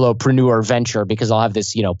solopreneur venture because I'll have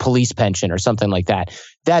this, police pension or something like that.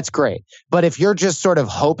 That's great. But if you're just sort of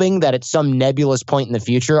hoping that at some nebulous point in the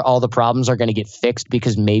future, all the problems are going to get fixed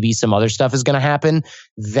because maybe some other stuff is going to happen,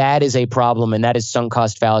 that is a problem. And that is sunk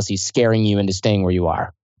cost fallacy scaring you into staying where you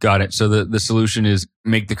are. Got it. So the solution is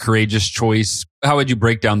make the courageous choice. How would you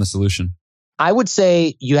break down the solution? I would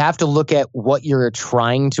say you have to look at what you're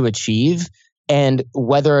trying to achieve and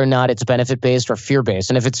whether or not it's benefit-based or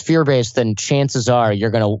fear-based. And if it's fear-based, then chances are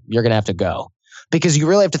you're gonna have to go. Because you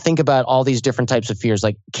really have to think about all these different types of fears.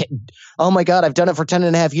 Like, oh my God, I've done it for 10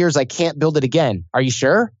 and a half years. I can't build it again. Are you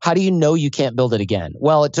sure? How do you know you can't build it again?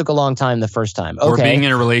 Well, it took a long time the first time. Okay. Or being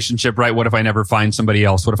in a relationship, right? What if I never find somebody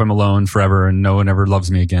else? What if I'm alone forever and no one ever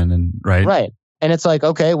loves me again? And right. Right. And it's like,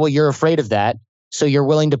 okay, well, you're afraid of that. So you're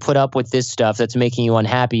willing to put up with this stuff that's making you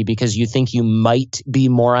unhappy because you think you might be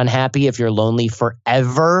more unhappy if you're lonely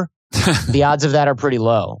forever. The odds of that are pretty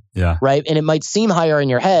low. Yeah. Right. And it might seem higher in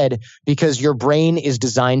your head because your brain is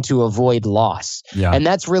designed to avoid loss. Yeah. And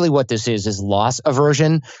that's really what this is loss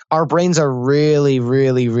aversion. Our brains are really,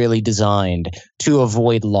 really, really designed to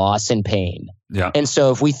avoid loss and pain. Yeah. And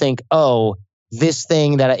so if we think, oh, this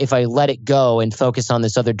thing that if I let it go and focus on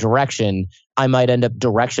this other direction, I might end up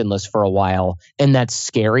directionless for a while. And that's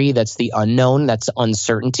scary. That's the unknown. That's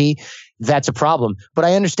uncertainty. That's a problem. But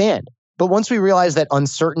I understand. But once we realize that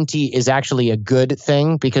uncertainty is actually a good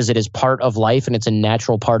thing because it is part of life and it's a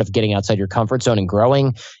natural part of getting outside your comfort zone and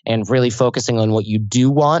growing and really focusing on what you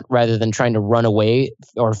do want rather than trying to run away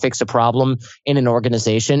or fix a problem in an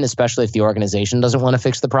organization, especially if the organization doesn't want to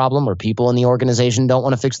fix the problem or people in the organization don't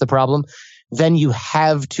want to fix the problem, then you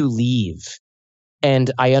have to leave.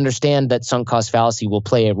 And I understand that sunk cost fallacy will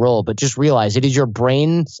play a role, but just realize it's your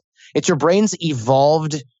brain's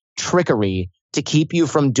evolved trickery to keep you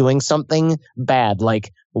from doing something bad,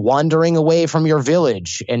 like wandering away from your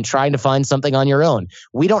village and trying to find something on your own.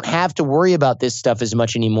 We don't have to worry about this stuff as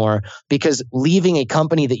much anymore because leaving a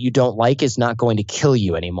company that you don't like is not going to kill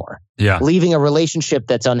you anymore. Yeah. Leaving a relationship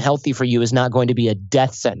that's unhealthy for you is not going to be a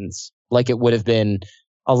death sentence like it would have been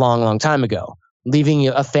a long, long time ago. Leaving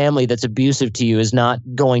a family that's abusive to you is not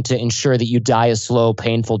going to ensure that you die a slow,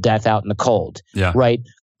 painful death out in the cold. Yeah. Right?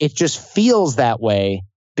 It just feels that way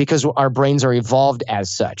because our brains are evolved as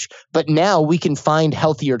such. But now we can find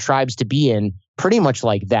healthier tribes to be in pretty much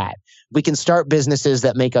like that. We can start businesses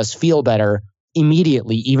that make us feel better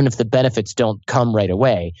immediately, even if the benefits don't come right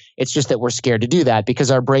away. It's just that we're scared to do that because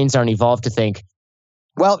our brains aren't evolved to think,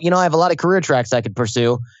 well, I have a lot of career tracks I could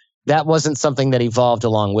pursue. That wasn't something that evolved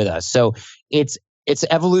along with us. So it's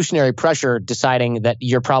evolutionary pressure deciding that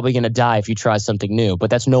you're probably going to die if you try something new, but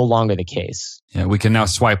that's no longer the case. Yeah, we can now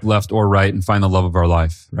swipe left or right and find the love of our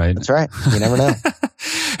life, right? That's right. You never know.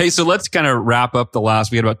 Hey, so let's kind of wrap up we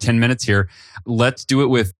got about 10 minutes here. Let's do it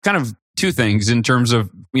with kind of two things in terms of,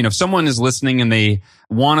 if someone is listening and they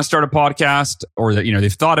want to start a podcast or that,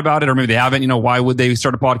 they've thought about it or maybe they haven't, why would they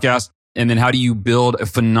start a podcast? And then how do you build a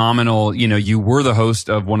phenomenal, you were the host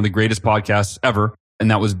of one of the greatest podcasts ever. And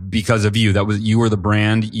that was because of you. You were the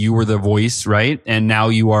brand, you were the voice, right? And now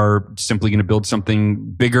you are simply going to build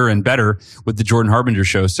something bigger and better with the Jordan Harbinger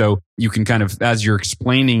Show. So you can kind of, as you're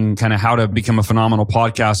explaining kind of how to become a phenomenal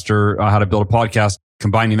podcaster, how to build a podcast,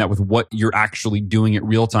 combining that with what you're actually doing at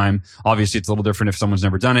real time. Obviously, it's a little different if someone's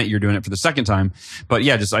never done it. You're doing it for the second time. But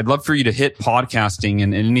yeah, I'd love for you to hit podcasting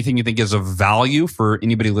and anything you think is of value for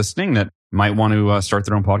anybody listening that might want to start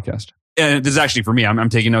their own podcast. And this is actually for me. I'm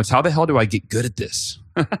taking notes. How the hell do I get good at this?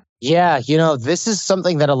 Yeah, this is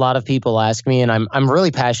something that a lot of people ask me, and I'm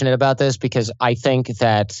really passionate about this because I think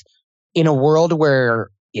that in a world where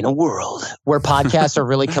podcasts are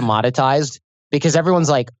really commoditized, because everyone's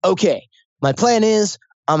like, okay, my plan is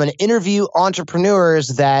I'm going to interview entrepreneurs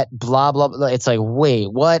that blah, blah, blah. It's like,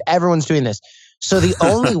 wait, what? Everyone's doing this. So the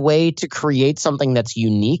only way to create something that's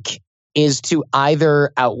unique is to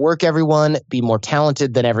either outwork everyone, be more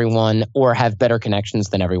talented than everyone, or have better connections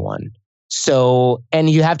than everyone. So, and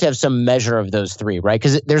you have to have some measure of those three, right?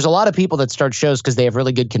 Because there's a lot of people that start shows because they have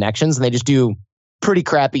really good connections and they just do pretty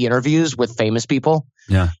crappy interviews with famous people.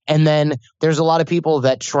 Yeah. And then there's a lot of people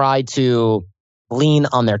that try to lean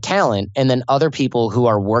on their talent, and then other people who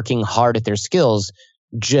are working hard at their skills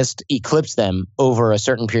just eclipse them over a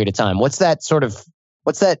certain period of time. What's that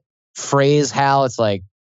phrase, Hal? It's like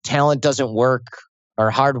talent doesn't work, or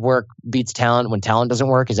hard work beats talent when talent doesn't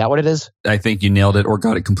work. Is that what it is? I think you nailed it or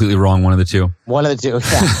got it completely wrong. One of the two. One of the two.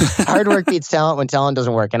 Yeah. Hard work beats talent when talent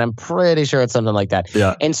doesn't work. And I'm pretty sure it's something like that.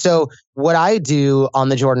 Yeah. And so what I do on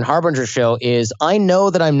the Jordan Harbinger show is I know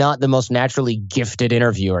that I'm not the most naturally gifted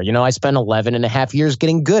interviewer. You know, I spent 11 and a half years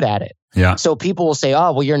getting good at it. Yeah. So people will say,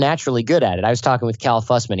 oh, well, you're naturally good at it. I was talking with Cal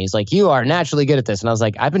Fussman. He's like, you are naturally good at this. And I was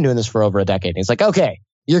like, I've been doing this for over a decade. And he's like, okay,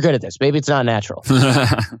 you're good at this. Maybe it's not natural.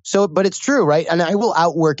 So, but it's true, right? And I will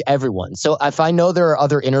outwork everyone. So if I know there are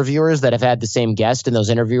other interviewers that have had the same guest and those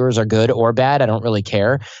interviewers are good or bad, I don't really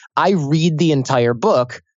care. I read the entire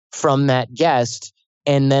book from that guest,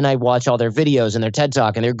 and then I watch all their videos and their TED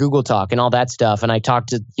Talk and their Google Talk and all that stuff. And I talk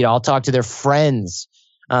to, I'll talk to their friends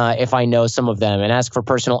if I know some of them, and ask for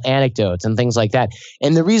personal anecdotes and things like that.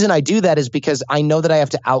 And the reason I do that is because I know that I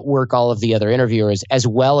have to outwork all of the other interviewers, as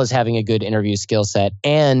well as having a good interview skill set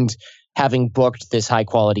and having booked this high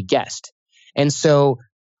quality guest. And so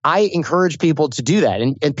I encourage people to do that.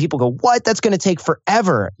 And people go, what? That's going to take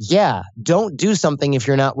forever. Yeah. Don't do something if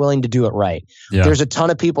you're not willing to do it right. Yeah. There's a ton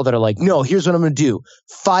of people that are like, no, here's what I'm going to do.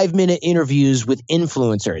 5-minute interviews with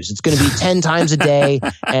influencers. It's going to be 10 times a day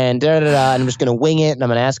and and I'm just going to wing it. And I'm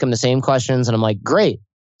going to ask them the same questions. And I'm like, great.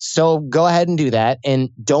 So go ahead and do that. And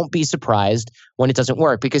don't be surprised when it doesn't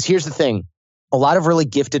work. Because here's the thing. A lot of really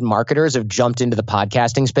gifted marketers have jumped into the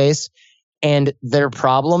podcasting space, and their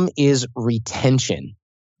problem is retention.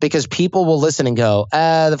 Because people will listen and go,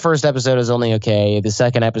 the first episode is only okay. The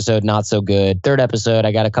second episode, not so good. Third episode,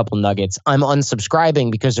 I got a couple nuggets. I'm unsubscribing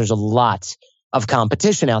because there's a lot of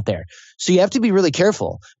competition out there. So you have to be really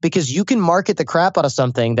careful, because you can market the crap out of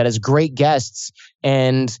something that has great guests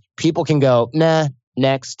and people can go, nah,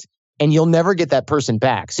 next. And you'll never get that person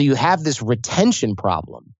back. So you have this retention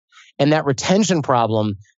problem. And that retention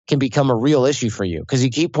problem can become a real issue for you, because you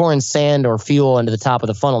keep pouring sand or fuel into the top of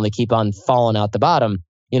the funnel and they keep on falling out the bottom.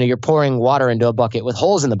 You're pouring water into a bucket with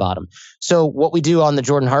holes in the bottom. So what we do on the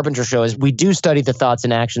Jordan Harbinger show is we do study the thoughts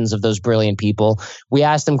and actions of those brilliant people. We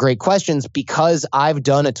ask them great questions because I've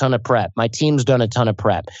done a ton of prep. My team's done a ton of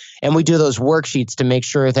prep. And we do those worksheets to make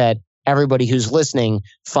sure that everybody who's listening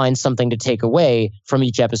finds something to take away from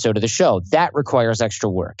each episode of the show. That requires extra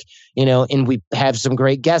work, and we have some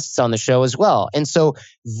great guests on the show as well. And so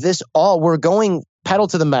we're going pedal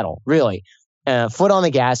to the metal, really. Foot on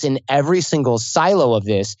the gas in every single silo of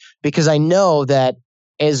this, because I know that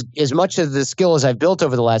as much of the skill as I've built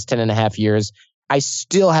over the last 10 and a half years, I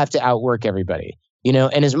still have to outwork everybody,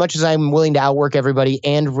 and as much as I'm willing to outwork everybody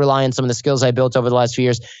and rely on some of the skills I built over the last few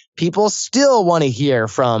years, people still want to hear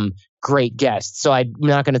from great guests. So I'm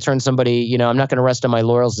not going to turn somebody, I'm not going to rest on my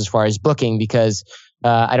laurels as far as booking, because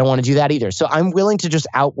I don't want to do that either. So I'm willing to just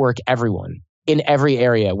outwork everyone in every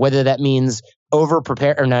area, whether that means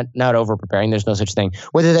over-prepare or not over-preparing. There's no such thing.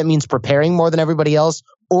 Whether that means preparing more than everybody else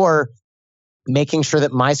or making sure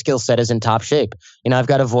that my skill set is in top shape. I've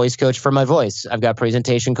got a voice coach for my voice. I've got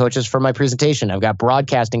presentation coaches for my presentation. I've got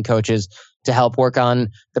broadcasting coaches to help work on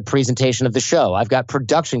the presentation of the show. I've got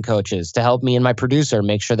production coaches to help me and my producer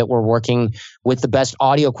make sure that we're working with the best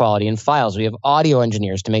audio quality and files. We have audio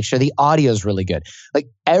engineers to make sure the audio is really good. Like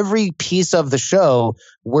every piece of the show,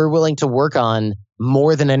 we're willing to work on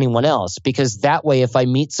more than anyone else, because that way, if I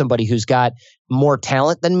meet somebody who's got more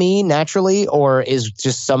talent than me naturally, or is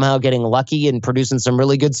just somehow getting lucky and producing some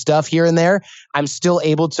really good stuff here and there, I'm still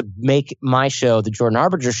able to make my show, the Jordan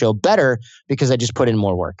Harbinger show, better because I just put in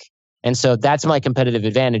more work. And so that's my competitive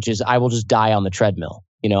advantage, is I will just die on the treadmill.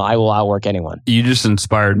 I will outwork anyone. You just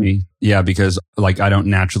inspired me. Yeah, because I don't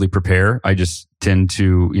naturally prepare. I just tend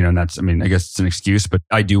to, and that's, I guess it's an excuse, but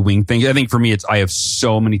I do wing things. I think for me, I have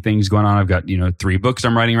so many things going on. I've got, 3 books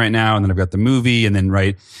I'm writing right now, and then I've got the movie, and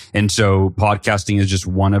then and so podcasting is just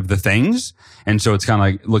one of the things. And so it's kind of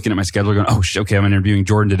like looking at my schedule going, oh, okay, I'm interviewing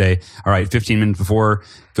Jordan today. All right, 15 minutes before,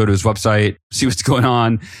 go to his website, see what's going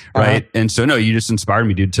on. Right. And so, no, you just inspired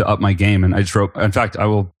me, dude, to up my game. And I just wrote, in fact, I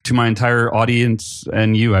will, to my entire audience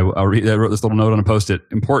and you, I wrote this little note on a Post-it.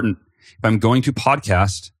 Important. If I'm going to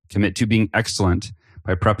podcast, commit to being excellent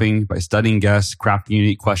by prepping, by studying guests, crafting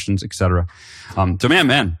unique questions, etc. So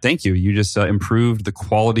man, thank you. You just improved the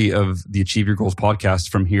quality of the Achieve Your Goals podcast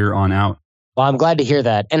from here on out. Well, I'm glad to hear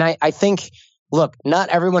that. And I think, look, not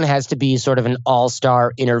everyone has to be sort of an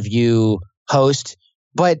all-star interview host,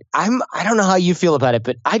 but I don't know how you feel about it,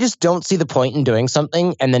 but I just don't see the point in doing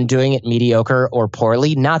something and then doing it mediocre or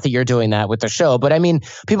poorly. Not that you're doing that with the show, but I mean,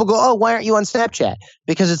 people go, oh, why aren't you on Snapchat?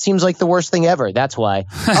 Because it seems like the worst thing ever. That's why.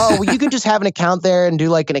 Oh, well, you could just have an account there and do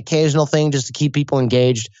like an occasional thing just to keep people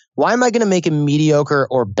engaged. Why am I going to make a mediocre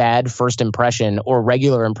or bad first impression or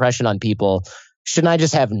regular impression on people? Shouldn't I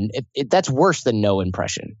just have that's worse than no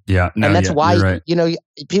impression? Yeah. No, and that's why, right.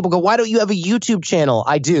 People go, why don't you have a YouTube channel?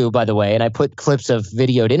 I do, by the way. And I put clips of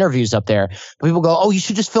videoed interviews up there. But people go, oh, you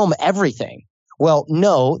should just film everything. Well,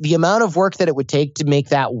 no, the amount of work that it would take to make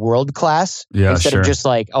that world class instead of just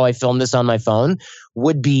like, oh, I filmed this on my phone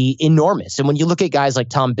would be enormous. And when you look at guys like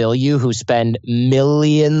Tom Bilyeu who spend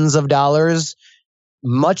millions of dollars,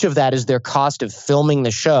 much of that is their cost of filming the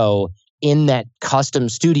show in that custom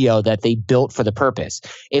studio that they built for the purpose.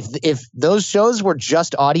 If those shows were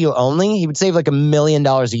just audio only, he would save like $1 million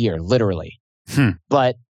a year, literally.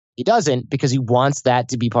 But he doesn't because he wants that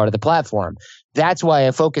to be part of the platform. That's why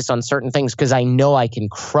I focus on certain things because I know I can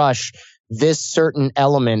crush this certain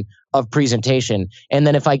element of presentation. And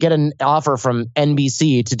then if I get an offer from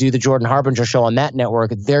NBC to do the Jordan Harbinger show on that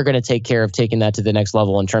network, they're going to take care of taking that to the next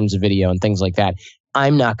level in terms of video and things like that.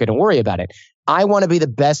 I'm not going to worry about it. I want to be the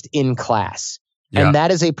best in class. Yeah. And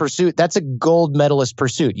that is a pursuit. That's a gold medalist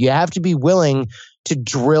pursuit. You have to be willing to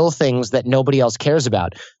drill things that nobody else cares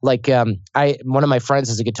about. Like one of my friends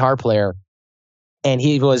is a guitar player, and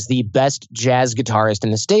he was the best jazz guitarist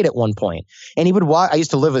in the state at one point. And he would walk. I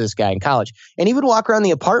used to live with this guy in college, and he would walk around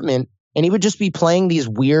the apartment and he would just be playing these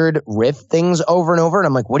weird riff things over and over. And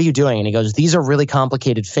I'm like, what are you doing? And he goes, these are really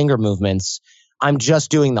complicated finger movements. I'm just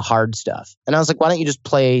doing the hard stuff. And I was like, why don't you just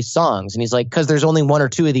play songs? And he's like, because there's only one or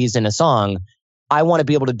two of these in a song. I want to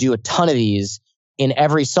be able to do a ton of these in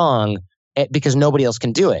every song because nobody else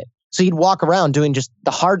can do it. So he'd walk around doing just the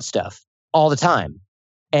hard stuff all the time.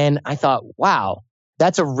 And I thought, wow,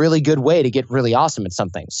 that's a really good way to get really awesome at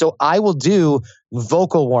something. So I will do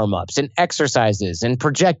vocal warm-ups and exercises and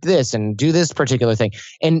project this and do this particular thing.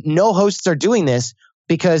 And no hosts are doing this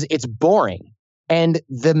because it's boring. And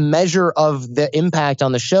the measure of the impact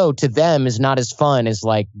on the show to them is not as fun as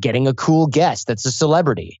like getting a cool guest that's a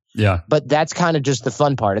celebrity. Yeah. But that's kind of just the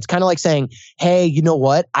fun part. It's kind of like saying, hey, you know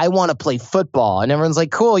what? I want to play football. And everyone's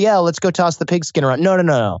like, cool, yeah, let's go toss the pigskin around.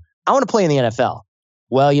 No. I want to play in the NFL.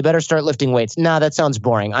 Well, you better start lifting weights. Nah, that sounds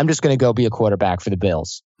boring. I'm just going to go be a quarterback for the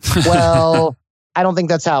Bills. Well, I don't think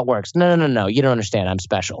that's how it works. No. You don't understand. I'm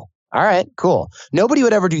special. All right, cool. Nobody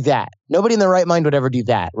would ever do that. Nobody in their right mind would ever do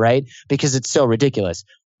that, right? Because it's so ridiculous.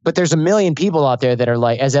 But there's a million people out there that are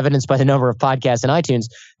like, as evidenced by the number of podcasts and iTunes,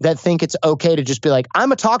 that think it's okay to just be like,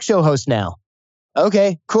 I'm a talk show host now.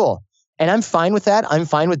 Okay, cool. And I'm fine with that. I'm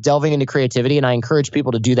fine with delving into creativity, and I encourage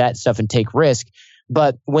people to do that stuff and take risk.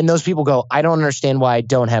 But when those people go, I don't understand why I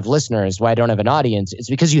don't have listeners, why I don't have an audience, it's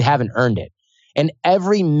because you haven't earned it. And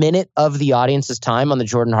every minute of the audience's time on the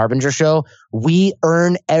Jordan Harbinger show, we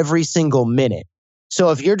earn every single minute.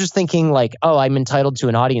 So if you're just thinking like, oh, I'm entitled to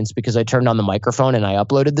an audience because I turned on the microphone and I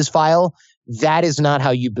uploaded this file, that is not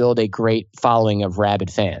how you build a great following of rabid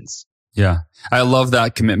fans. Yeah. I love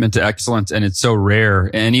that commitment to excellence, and it's so rare.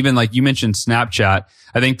 And even like you mentioned Snapchat,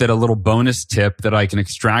 I think that a little bonus tip that I can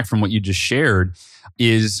extract from what you just shared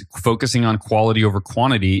is focusing on quality over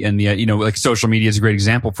quantity. And like social media is a great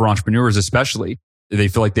example for entrepreneurs, especially. They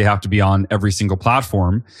feel like they have to be on every single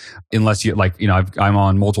platform unless I'm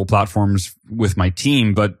on multiple platforms with my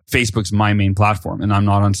team, but Facebook's my main platform, and I'm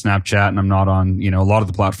not on Snapchat, and I'm not on, a lot of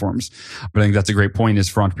the platforms. But I think that's a great point is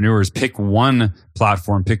for entrepreneurs, pick one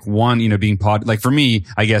platform, pick one, being like for me,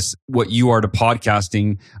 I guess what you are to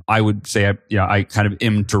podcasting, I would say, I kind of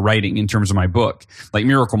am to writing in terms of my book. Like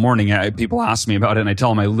Miracle Morning, people ask me about it and I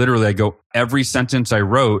tell them, I go, every sentence I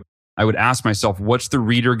wrote, I would ask myself, what's the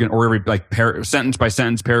reader going to, or like sentence by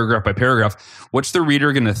sentence, paragraph by paragraph, what's the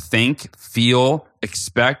reader going to think, feel,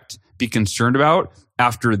 expect, be concerned about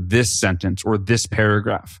after this sentence or this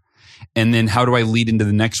paragraph? And then how do I lead into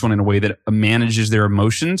the next one in a way that manages their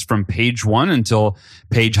emotions from page 1 until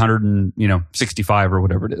page 165 or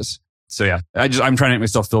whatever it is? So yeah, I'm trying to make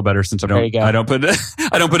myself feel better since I don't put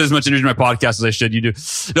as much energy in my podcast as I should. You do.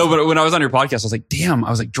 No, but when I was on your podcast, I was like, damn,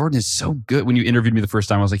 Jordan is so good. When you interviewed me the first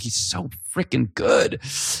time, I was like, he's so freaking good.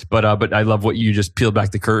 But I love what you just peeled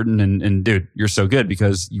back the curtain and dude, you're so good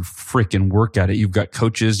because you freaking work at it. You've got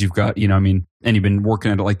coaches, you've got, and you've been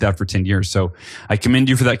working at it like that for 10 years. So I commend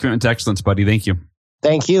you for that commitment to excellence, buddy. Thank you.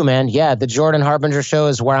 Thank you, man. Yeah, the Jordan Harbinger Show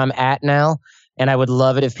is where I'm at now. And I would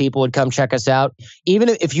love it if people would come check us out. Even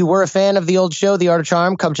if you were a fan of the old show, The Art of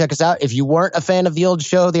Charm, come check us out. If you weren't a fan of the old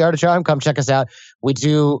show, The Art of Charm, come check us out. We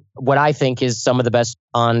do what I think is some of the best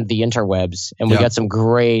on the interwebs. And we got some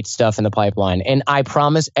great stuff in the pipeline. And I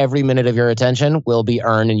promise every minute of your attention will be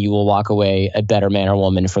earned and you will walk away a better man or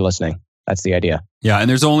woman for listening. That's the idea. Yeah. And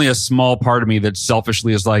there's only a small part of me that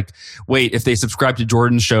selfishly is like, wait, if they subscribe to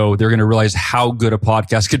Jordan's show, they're going to realize how good a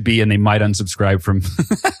podcast could be and they might unsubscribe from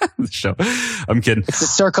the show. I'm kidding. It's a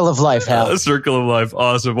circle of life, Hal. A circle of life.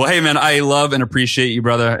 Awesome. Well, hey, man, I love and appreciate you,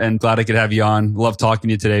 brother. And glad I could have you on. Love talking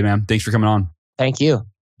to you today, man. Thanks for coming on. Thank you.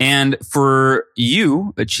 And for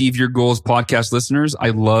you, Achieve Your Goals podcast listeners, I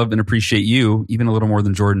love and appreciate you even a little more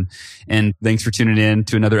than Jordan. And thanks for tuning in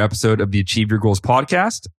to another episode of the Achieve Your Goals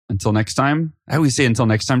podcast. Until next time, I always say until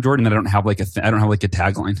next time, Jordan. I don't have like a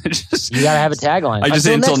tagline. You gotta have a tagline. I just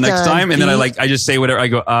say until next time, and then I just say whatever. I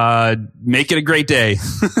go, make it a great day.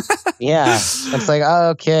 Yeah, it's like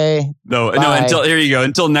okay. No. Until here you go.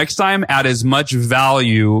 Until next time, add as much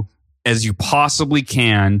value as you possibly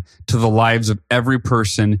can to the lives of every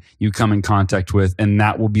person you come in contact with. And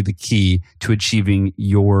that will be the key to achieving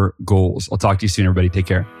your goals. I'll talk to you soon, everybody. Take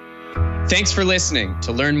care. Thanks for listening.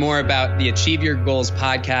 To learn more about the Achieve Your Goals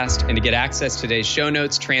podcast and to get access to today's show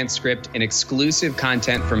notes, transcript, and exclusive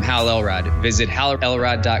content from Hal Elrod, visit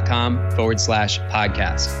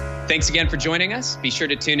halelrod.com/podcast. Thanks again for joining us. Be sure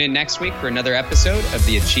to tune in next week for another episode of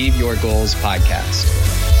the Achieve Your Goals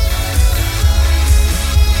podcast.